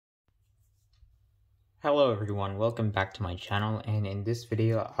Hello everyone, welcome back to my channel, and in this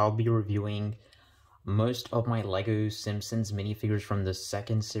video I'll be reviewing most of my LEGO Simpsons minifigures from the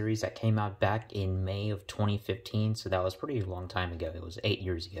second series that came out back in May of 2015, so that was pretty long time ago. It was 8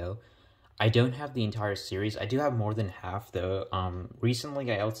 years ago. I don't have the entire series. I do have more than half though.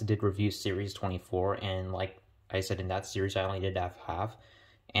 Recently I also did review series 24, and like I said, in that series I only did have half,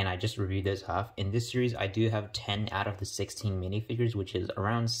 and I just reviewed this half. In this series I do have 10 out of the 16 minifigures, which is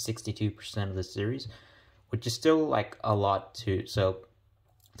around 62% of the series, which is still like a lot too, so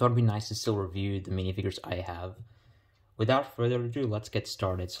I thought it'd be nice to still review the minifigures I have. Without further ado, let's get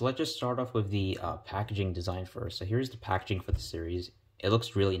started. So let's just start off with the packaging design first. So here's the packaging for the series. It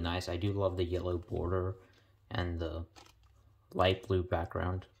looks really nice. I do love the yellow border and the light blue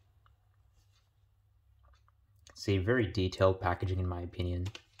background. See, very detailed packaging in my opinion.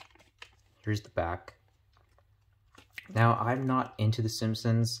 Here's the back. Now, I'm not into The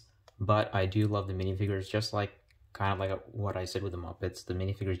Simpsons, but I do love the minifigures, just like kind of like what I said with the Muppets. The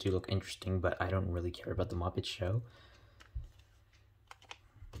minifigures do look interesting, but I don't really care about the Muppet show.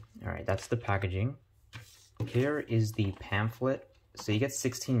 Alright, that's the packaging. Here is the pamphlet. So you get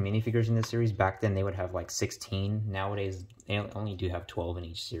 16 minifigures in this series. Back then they would have like 16. Nowadays they only do have 12 in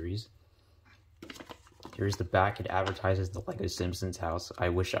each series. Here's the back. It advertises the LEGO Simpsons house. I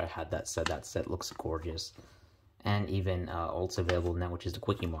wish I had that set. That set looks gorgeous. And even also available now, which is the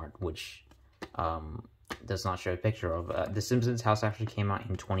Quickie Mart, which does not show a picture of. The Simpsons house actually came out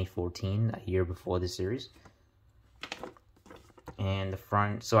in 2014, a year before the series. And the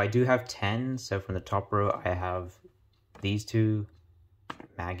front, so I do have 10. So from the top row, I have these two,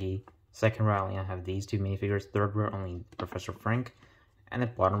 Maggie. Second row, I only have these two minifigures. Third row, only Professor Frank. And the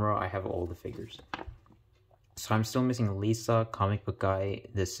bottom row, I have all the figures. So I'm still missing Lisa, Comic Book Guy,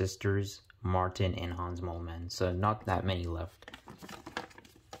 the sisters, Martin, and Hans Moleman, so not that many left.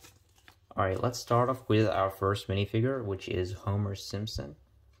 Alright, let's start off with our first minifigure, which is Homer Simpson.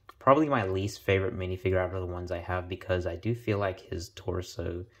 Probably my least favorite minifigure out of the ones I have, because I do feel like his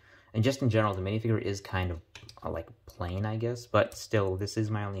torso, and just in general, the minifigure is kind of like plain, I guess, but still, this is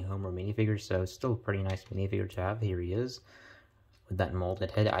my only Homer minifigure, so it's still a pretty nice minifigure to have. Here he is, with that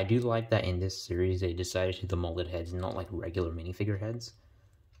molded head. I do like that in this series they decided to do the molded heads, not like regular minifigure heads.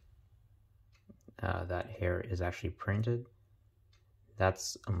 That hair is actually printed.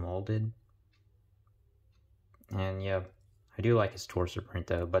 That's molded. And yeah, I do like his torso print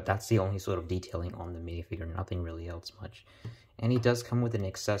though, but that's the only sort of detailing on the minifigure, nothing really else much. And he does come with an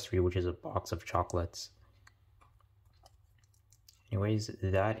accessory, which is a box of chocolates. Anyways,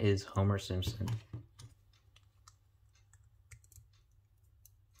 that is Homer Simpson.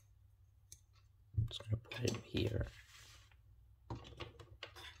 Just gonna put it here.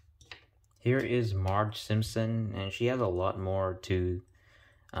 Here is Marge Simpson, and she has a lot more to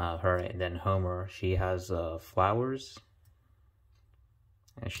her than Homer. She has flowers,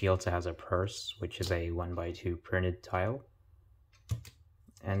 and she also has a purse, which is a 1x2 printed tile.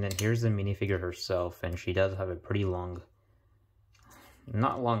 And then here's the minifigure herself, and she does have a pretty long,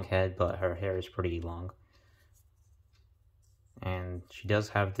 not long head, but her hair is pretty long. And she does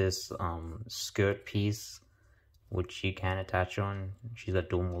have this skirt piece, which you can attach on. She's got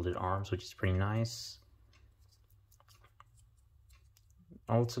dual molded arms, which is pretty nice.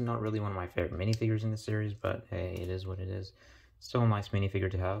 Also not really one of my favorite minifigures in the series, but hey, it is what it is. Still a nice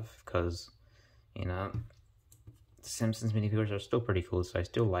minifigure to have, because, you know, the Simpsons minifigures are still pretty cool, so I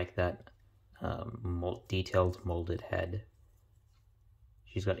still like that detailed molded head.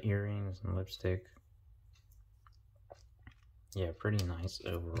 She's got earrings and lipstick. Yeah, pretty nice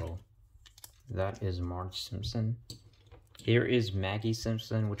overall. That is Marge Simpson. Here is Maggie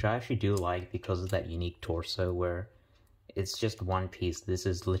Simpson, which I actually do like because of that unique torso where it's just one piece. This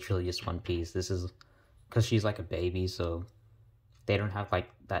is literally just one piece. This is because she's like a baby, so they don't have like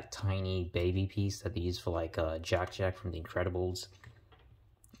that tiny baby piece that they use for like Jack from The Incredibles.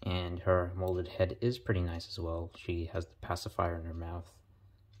 And her molded head is pretty nice as well. She has the pacifier in her mouth.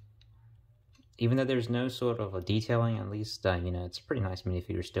 Even though there's no sort of a detailing, at least, you know, it's a pretty nice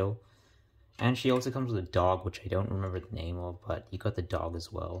minifigure still. And she also comes with a dog, which I don't remember the name of, but you got the dog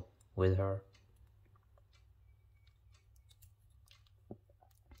as well with her.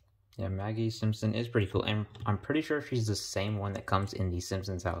 Yeah, Maggie Simpson is pretty cool, and I'm pretty sure she's the same one that comes in the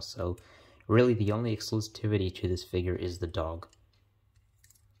Simpsons house, so really the only exclusivity to this figure is the dog.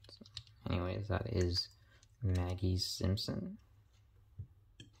 So, anyways, that is Maggie Simpson.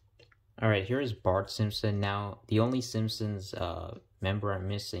 Alright, here is Bart Simpson. Now, the only Simpsons member I'm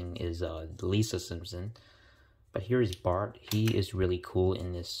missing is Lisa Simpson. But here is Bart. He is really cool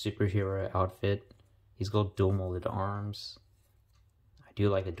in this superhero outfit. He's got dual molded arms. I do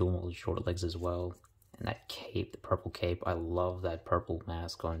like the dual molded short legs as well. And that cape, the purple cape, I love that purple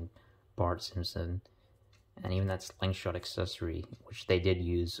mask on Bart Simpson. And even that slingshot accessory, which they did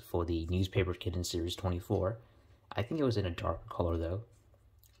use for the Newspaper Kid in Series 24. I think it was in a darker color though.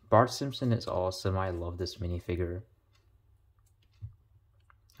 Bart Simpson is awesome. I love this minifigure.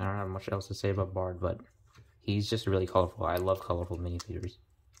 I don't have much else to say about Bart, but he's just really colorful. I love colorful minifigures.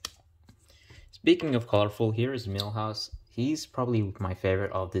 Speaking of colorful, here is Milhouse. He's probably my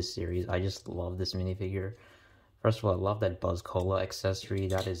favorite of this series. I just love this minifigure. First of all, I love that Buzz Cola accessory.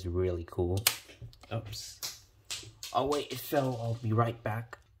 That is really cool. Oops. Oh wait, it fell. I'll be right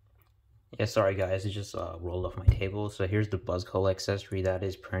back. Yeah, sorry guys, it just rolled off my table. So here's the Buzz Cola accessory that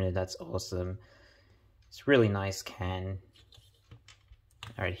is printed. That's awesome. It's really nice can.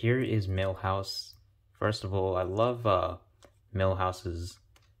 Alright, here is Milhouse. First of all, I love Milhouse's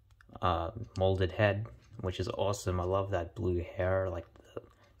molded head, which is awesome. I love that blue hair, like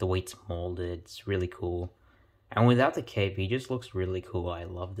the way it's molded. It's really cool. And without the cape, he just looks really cool. I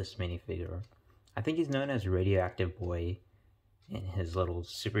love this minifigure. I think he's known as Radioactive Boy in his little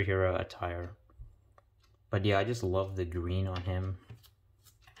superhero attire. But yeah, I just love the green on him.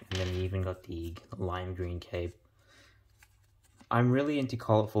 And then he even got the lime green cape. I'm really into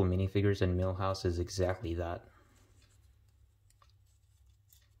colorful minifigures, and Milhouse is exactly that.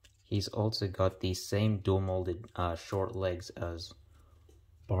 He's also got the same dual molded short legs as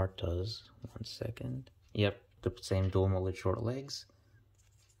Bart does. 1 second. Yep, the same dual molded short legs.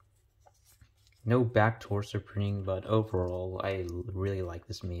 No back torso printing, but overall, I really like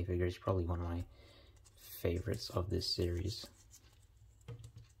this minifigure. It's probably one of my favorites of this series.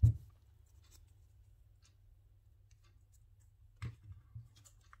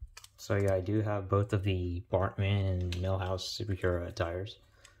 So yeah, I do have both of the Bartman and Milhouse superhero attires.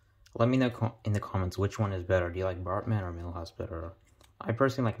 Let me know in the comments which one is better. Do you like Bartman or Milhouse better? I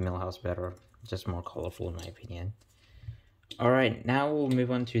personally like Milhouse better. Just more colorful in my opinion. Alright, now we'll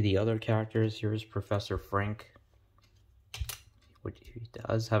move on to the other characters. Here's Professor Frank. Which he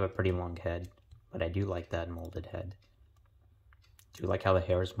does have a pretty long head, but I do like that molded head. Do like how the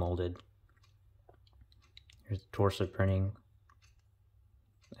hair is molded. Here's the torso printing.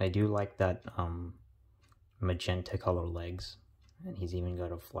 I do like that magenta color legs. And he's even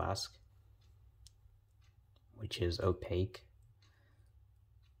got a flask, which is opaque.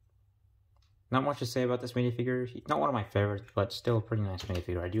 Not much to say about this minifigure. Not one of my favorites, but still a pretty nice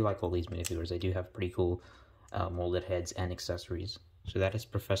minifigure. I do like all these minifigures. They do have pretty cool molded heads and accessories. So that is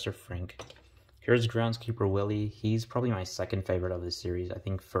Professor Frank. Here's Groundskeeper Willie. He's probably my second favorite of the series. I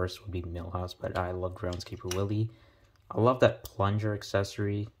think first would be Milhouse, but I love Groundskeeper Willie. I love that plunger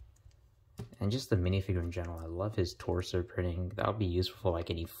accessory. And just the minifigure in general. I love his torso printing. That would be useful for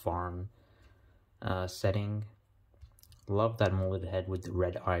like any farm setting. Love that molded head with the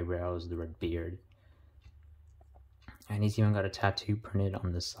red eyebrows, the red beard. And he's even got a tattoo printed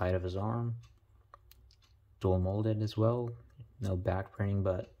on the side of his arm. Dual molded as well. No back printing,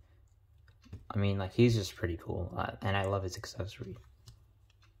 but I mean, like, he's just pretty cool. And I love his accessory.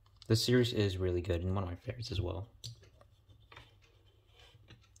 The series is really good and one of my favorites as well.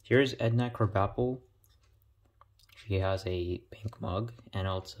 Here's Edna Krabappel. She has a pink mug and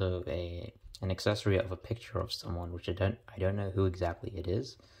also an accessory of a picture of someone, which I don't know who exactly it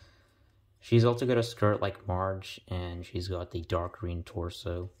is. She's also got a skirt like Marge, and she's got the dark green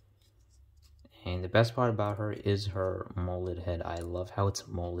torso. And the best part about her is her molded head. I love how it's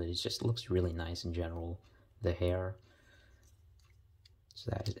molded. It just looks really nice in general. The hair.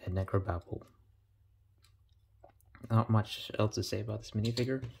 So that is Edna Krabappel. Not much else to say about this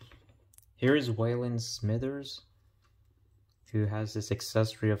minifigure. Here is Waylon Smithers, who has this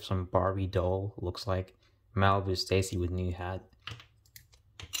accessory of some Barbie doll. Looks like Malibu Stacy with new hat.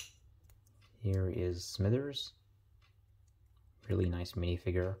 Here is Smithers. Really nice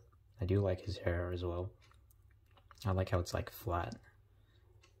minifigure. I do like his hair as well. I like how it's like flat.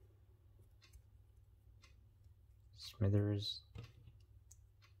 Smithers.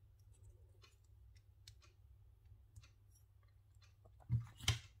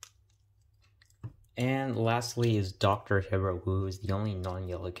 And lastly is Dr. Hibbert, who is the only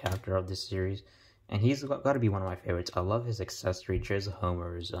non-yellow character of this series. And he's got to be one of my favorites. I love his accessory. It shows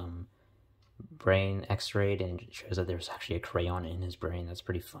Homer's brain x-rayed, and it shows that there's actually a crayon in his brain. That's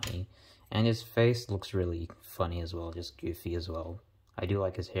pretty funny. And his face looks really funny as well, just goofy as well. I do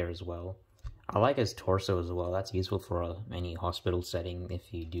like his hair as well. I like his torso as well. That's useful for any hospital setting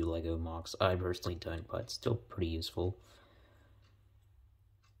if you do Lego mocks. I personally don't, but it's still pretty useful.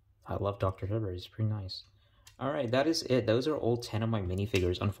 I love Dr. Hibbert. He's pretty nice. Alright, that is it. Those are all 10 of my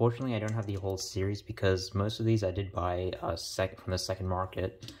minifigures. Unfortunately, I don't have the whole series because most of these I did buy from the second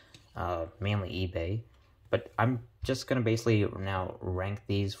market, mainly eBay. But I'm just gonna basically now rank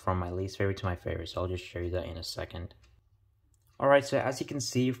these from my least favorite to my favorite, so I'll just show you that in a second. Alright, so as you can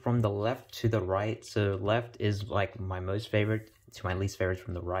see from the left to the right, so left is like my most favorite to my least favorite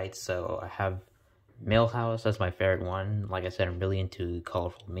from the right. So I have Millhouse as my favorite one. Like I said, I'm really into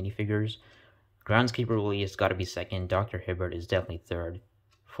colorful minifigures. Groundskeeper really has got to be second. Dr. Hibbert is definitely third.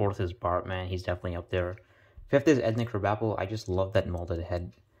 Fourth is Bartman, he's definitely up there. Fifth is Edna Krabappel, I just love that molded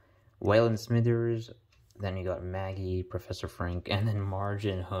head. Waylon Smithers, then you got Maggie, Professor Frank, and then Marge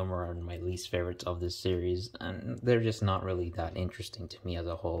and Homer are my least favorites of this series. And they're just not really that interesting to me as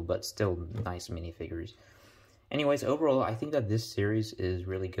a whole, but still nice minifigures. Anyways, overall, I think that this series is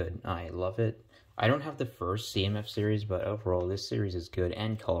really good. I love it. I don't have the first CMF series, but overall, this series is good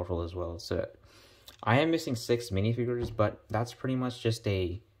and colorful as well. So, I am missing 6 minifigures, but that's pretty much just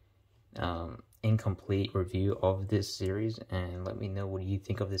a incomplete review of this series. And let me know what you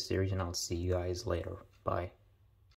think of this series, and I'll see you guys later. Bye.